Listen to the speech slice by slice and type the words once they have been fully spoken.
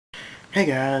Hey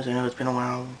guys, I know it's been a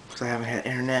while because I haven't had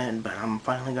internet, but I'm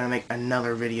finally going to make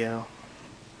another video.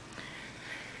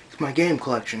 It's my game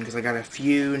collection because I got a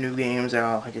few new games that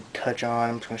I'll like to touch on.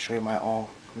 I'm just going to show you my all.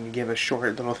 I'm going to give a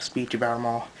short little speech about them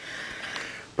all.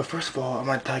 But first of all, I'm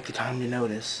going to take the time to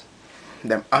notice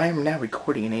that I am now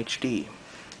recording in HD.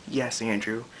 Yes,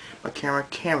 Andrew, my camera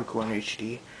can record in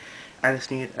HD. I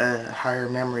just need a higher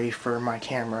memory for my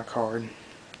camera card.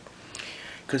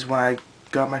 Because when I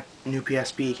got my new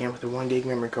PSP, it came with a 1 gig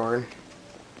memory card.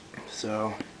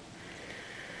 So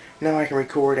now I can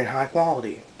record in high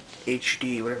quality,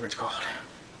 HD, whatever it's called.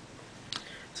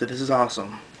 So this is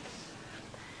awesome.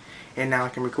 And now I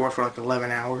can record for like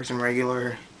 11 hours in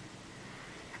regular,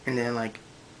 and then like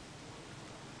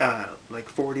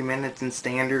 40 minutes in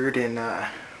standard, and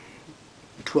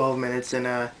 12 minutes in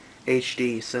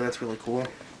HD. So that's really cool.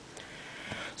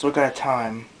 So I got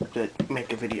time to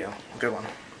make a video. Good one.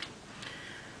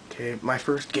 Okay, my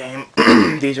first game.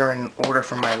 These are in order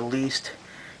from my least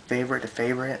favorite to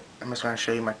favorite. I'm just going to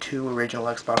show you my two original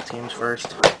Xbox teams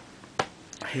first.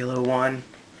 Halo 1.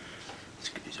 Let's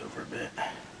get these over a bit.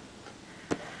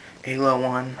 Halo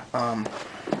 1.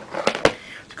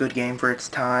 It's a good game for its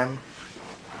time.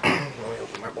 Let me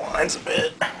open my blinds a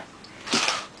bit.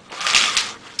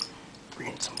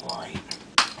 Bring in some light.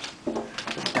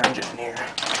 There's a dungeon in here.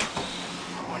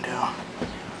 Window.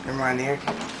 Never mind, the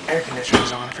air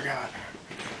conditioner's on, I forgot.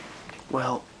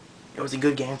 Well, it was a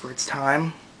good game for its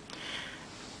time.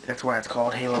 That's why it's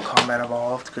called Halo Combat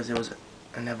Evolved, because it was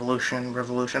an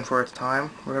revolution for its time,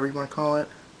 whatever you want to call it.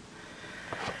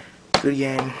 Good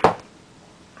game.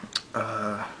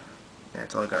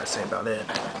 That's all I gotta say about it.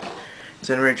 It's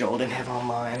an original, didn't have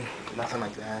online, nothing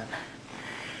like that.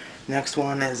 Next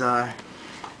one is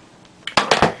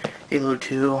Halo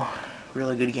 2.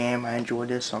 Really good game. I enjoyed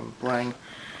this. I'm playing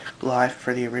live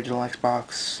for the original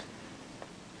Xbox.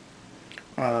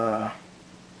 Not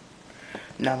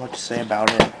much to say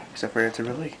about it, except for it's a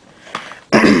really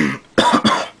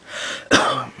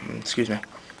excuse me.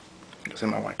 I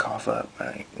might want to cough up,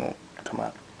 but it won't come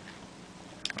up.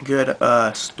 Good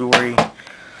story.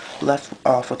 Left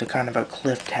off with a kind of a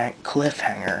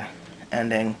cliffhanger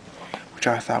ending, which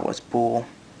I thought was cool.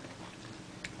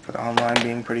 For the online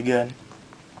being pretty good.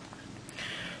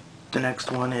 The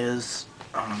next one is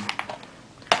an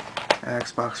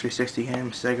Xbox 360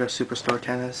 game, Sega Superstar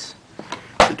Tennis.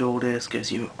 The dual disc, as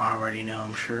you already know,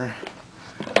 I'm sure.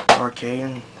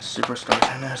 Arcade, Superstar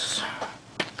Tennis.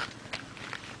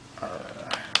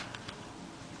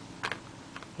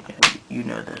 Yeah, you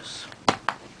know this.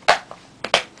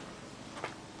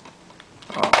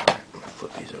 Alright, I'm gonna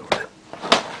flip these over.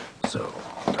 So,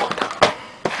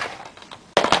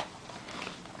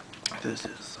 this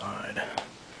is the side.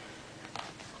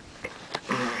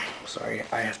 Sorry,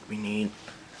 I have to need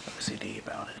a CD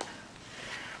about it.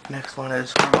 Next one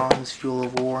is Hans Fuel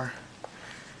of War.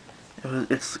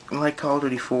 It's like Call of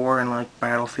Duty 4 and like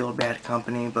Battlefield Bad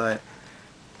Company, but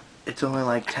it's only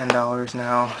like $10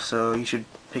 now, so you should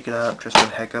pick it up just for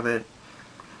the heck of it,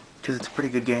 because it's a pretty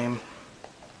good game.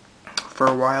 For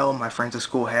a while, my friends at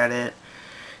school had it.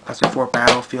 That's before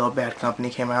Battlefield Bad Company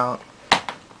came out.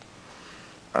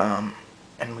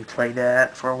 And we played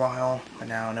that for a while, but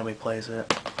now nobody plays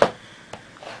it.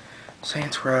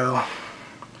 Saints Row.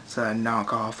 It's a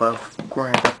knockoff of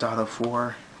Grand Theft Auto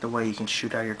 4. The way you can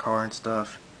shoot out your car and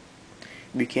stuff.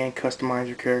 You can customize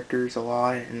your characters a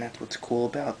lot, and that's what's cool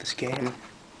about this game.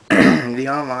 The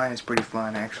online is pretty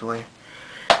fun, actually.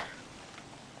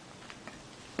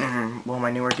 One of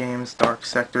my newer games, Dark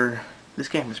Sector. This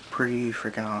game is pretty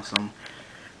freaking awesome.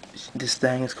 This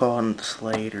thing is called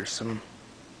Slade or some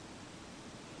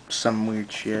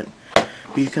weird shit.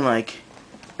 But you can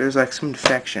there's like some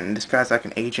infection. This guy's like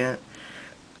an agent.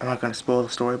 I'm not going to spoil the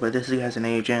story, but this guy's an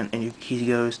agent, and he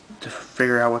goes to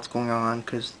figure out what's going on,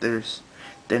 because the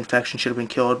infection should have been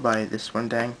killed by this one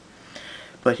thing.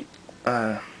 But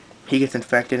he gets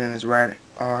infected in his right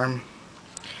arm,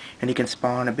 and he can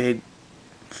spawn a big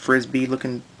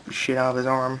frisbee-looking shit out of his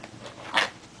arm,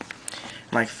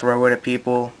 and like throw it at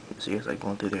people. See, it's like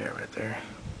going through there, right there.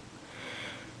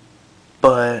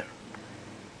 But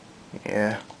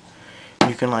yeah,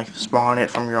 you can like spawn it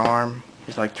from your arm.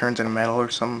 It like turns into metal or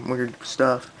some weird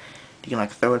stuff. You can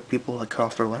like throw it at people, like cut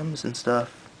off their limbs and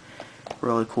stuff.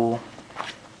 Really cool.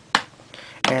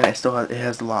 And it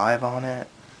has live on it.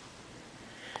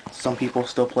 Some people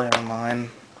still play it online.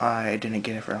 I didn't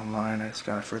get it for online. I just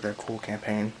got it for their cool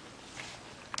campaign.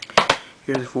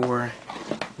 Gears of War.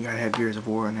 You gotta have Gears of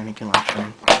War in any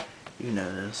collection. You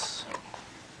know this.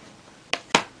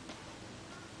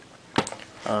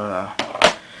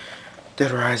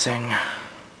 Dead Rising.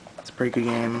 It's a pretty good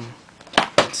game.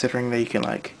 considering that you can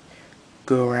like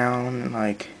go around and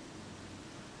like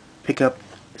pick up.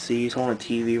 See, it's on a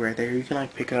TV right there. You can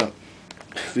like pick up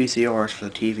VCRs for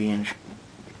the TV and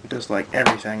just like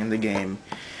everything in the game.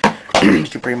 You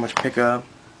can pretty much pick up.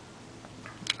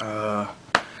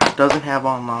 Doesn't have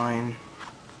online.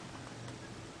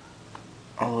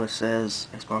 All it says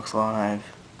Xbox Live.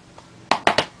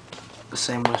 The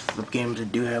same with the games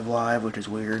that do have live, which is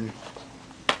weird.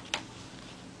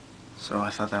 So I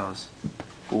thought that was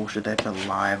cool. Should they put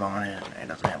live on it? It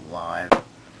doesn't have live.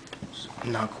 It's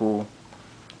not cool.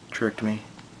 Tricked me.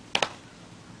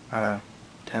 $10,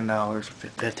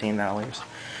 $15.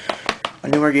 A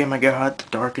newer game I got,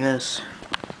 Darkness.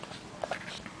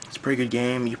 It's a pretty good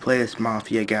game. You play this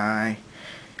mafia guy,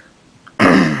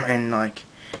 and like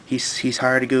he's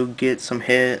hired to go get some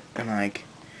hit, and like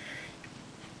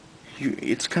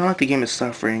it's kind of like the game is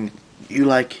Suffering. You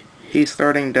like his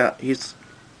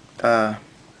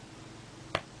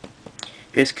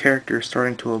character is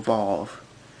starting to evolve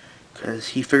because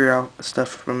he figured out stuff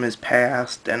from his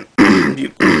past and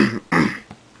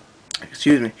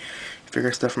excuse me,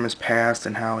 figure stuff from his past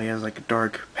and how he has like a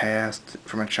dark past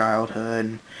from a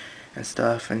childhood and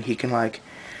stuff, and he can like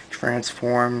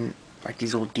transform like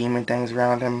these little demon things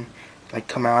around him, like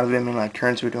come out of him and like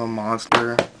turns into a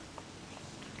monster.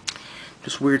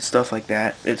 Just weird stuff like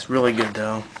that. It's really good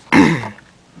though.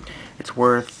 It's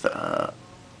worth the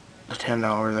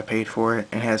 $10 I paid for it.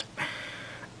 It has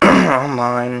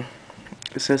online.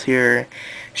 It says here,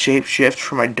 shapeshift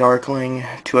from a darkling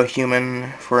to a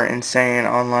human for insane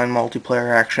online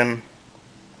multiplayer action.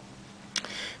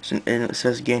 And it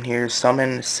says again here,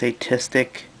 summon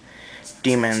sadistic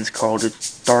demons called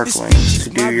darklings to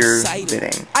do your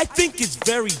bidding. I think it's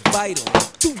very vital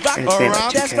to rock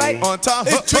around. That's right. On time.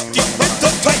 It's tricky.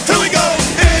 Here we go.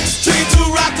 It's tricky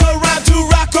to rock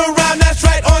around. That's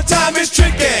right. On time. It's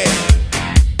tricky.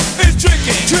 It's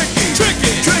tricky.